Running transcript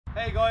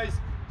Hey guys,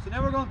 so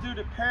now we're going to do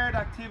the paired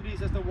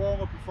activities as the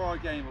warm-up before a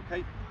game,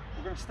 okay?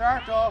 We're going to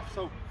start off,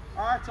 so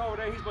Art's over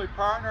there, he's my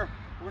partner.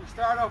 We're going to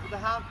start off with the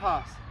hand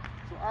pass.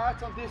 So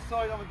Art's on this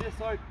side, I'm on this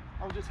side,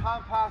 and we're just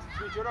hand passing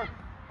to each other.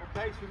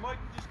 Okay, so we might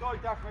just go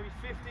like that for maybe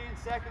 15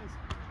 seconds.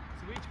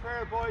 So each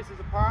pair of boys is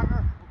a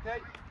partner, okay?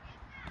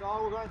 That's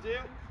all we're going to do.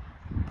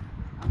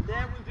 And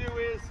then we'll do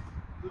is,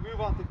 we'll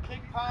move on to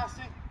kick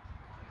passing.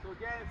 So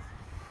again,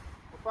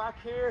 we're back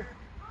here,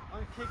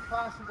 I'm kick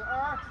passing to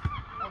Art,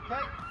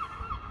 okay?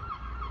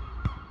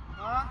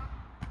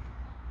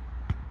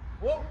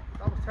 Whoa,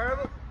 that was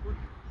terrible. Good,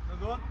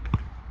 well done.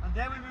 And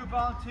then we move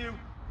on to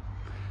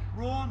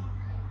run,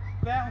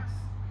 bounce,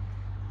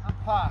 and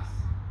pass.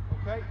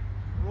 Okay?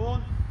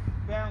 Run,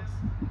 bounce,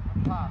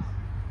 and pass.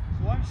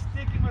 So I'm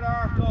sticking with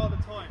Art all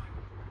the time.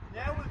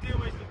 Now we'll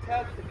do is we'll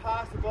tell them to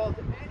pass the ball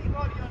to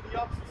anybody on the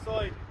opposite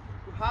side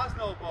who has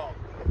no ball.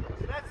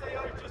 So let's say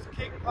I just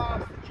kick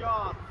pass to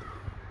John.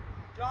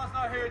 John's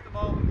not here at the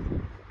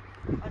moment.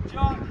 And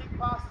John kick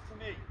passes to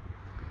me.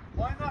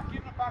 I'm not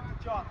giving it back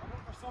to John. I'm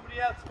looking for somebody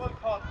else. We'll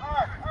call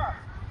Art.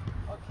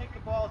 I'll kick the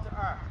ball to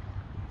Art.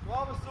 So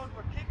all of a sudden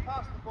we're kick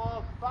passing the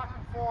ball back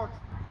and forth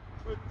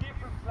to a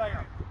different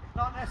player,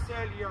 not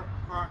necessarily your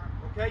partner.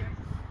 Okay?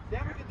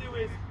 Then we can do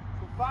is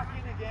go back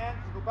in again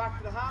and go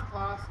back to the hand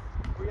pass,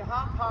 where you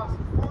hand pass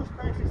the first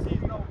person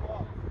sees no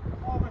ball.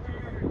 Come over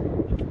here,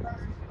 different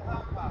person sees the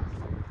hand pass.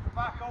 Come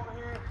back over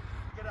here,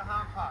 get a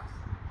hand pass.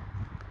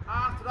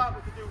 After that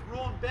we can do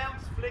run,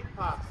 bounce, flick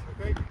pass.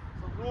 Okay?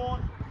 So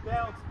run,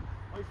 bounce,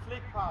 I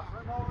flick pass.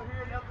 I'm over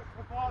here,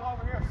 the ball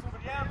over here,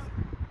 somebody else.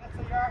 Let's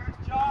say Art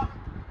is John.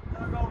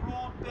 Then I go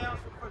run,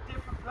 bounce for a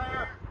different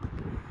player.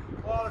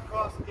 Ball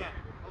across again.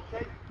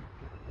 Okay?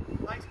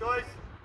 Thanks guys.